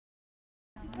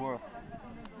worth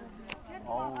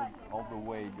all the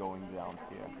way going down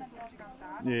here.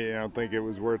 Yeah, I don't think it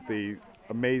was worth the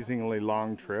amazingly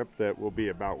long trip that will be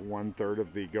about 1/3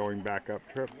 of the going back up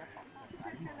trip.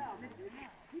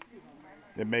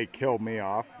 It may kill me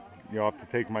off. You'll have to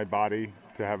take my body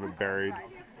to have it buried,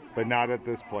 but not at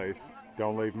this place.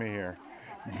 Don't leave me here.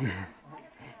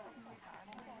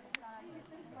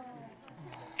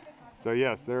 So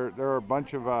yes, there are a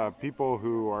bunch of people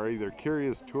who are either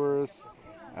curious tourists,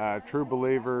 true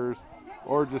believers,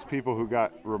 or just people who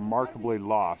got remarkably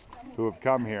lost who have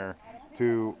come here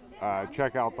to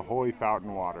check out the holy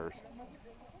fountain waters.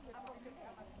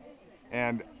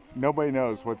 And nobody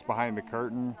knows what's behind the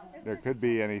curtain. There could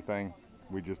be anything.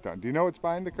 We just don't. Do you know what's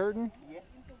behind the curtain? Yes.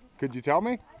 Could you tell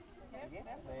me? Yes,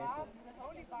 there's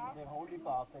the holy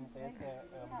bath, and there's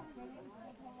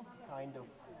a kind of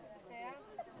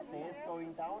stairs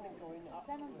going down and going up,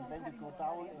 and then you go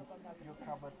down and you're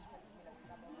covered.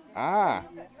 Ah.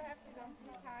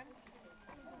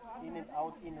 In and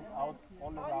out,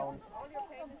 all around.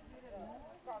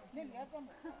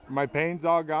 My pain's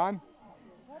all gone?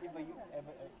 If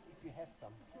you have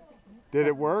some. Did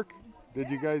it work? Did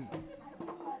you guys?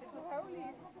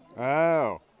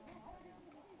 Oh.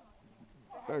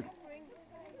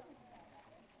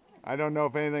 I don't know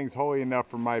if anything's holy enough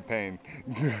for my pain.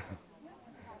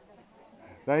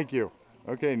 Thank you.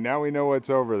 Okay, now we know what's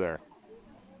over there.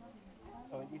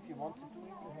 So if you want to do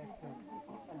it, you have to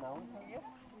announce here,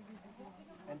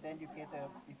 and then you get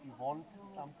if you want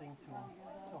something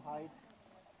to hide.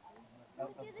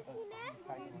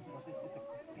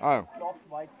 Cloth,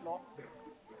 white cloth,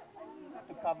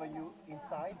 to cover you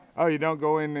inside. Oh, you don't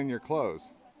go in your clothes?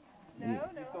 No,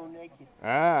 you go naked.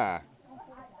 Ah.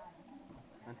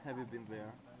 And have you been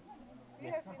there?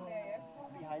 Yes,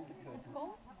 behind the curtain.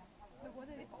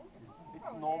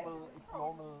 It's normal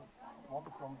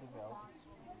water from the well.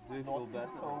 Do you feel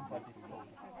better? Cold, but it's cold.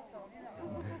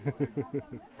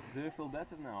 Do you feel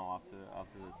better now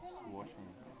after this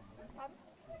washing?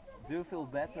 Do you feel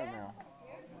better now?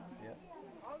 Yeah.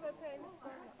 All the pain is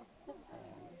gone.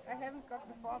 I haven't got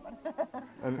before, but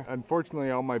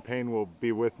Unfortunately, all my pain will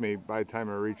be with me by the time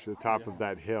I reach the top of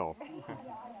that hill.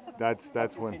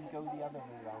 That's when. You can go the other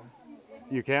way around.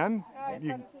 You can?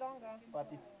 it's longer.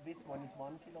 But this one is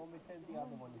 1 kilometer and the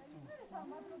other one is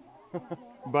 2.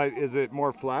 But is it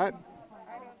more flat?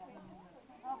 I don't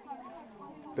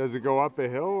think. Does it go up a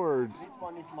hill or? This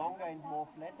one is longer and more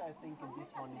flat, I think, and this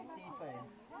one is steeper.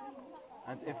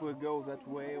 And if we go that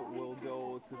way, we'll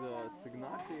go to the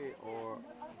Signaki or?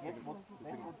 Yes, that's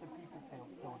what the people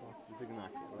told us.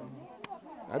 Signaki,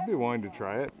 right? I'd be willing to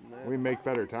try it. We make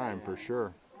better time for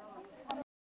sure.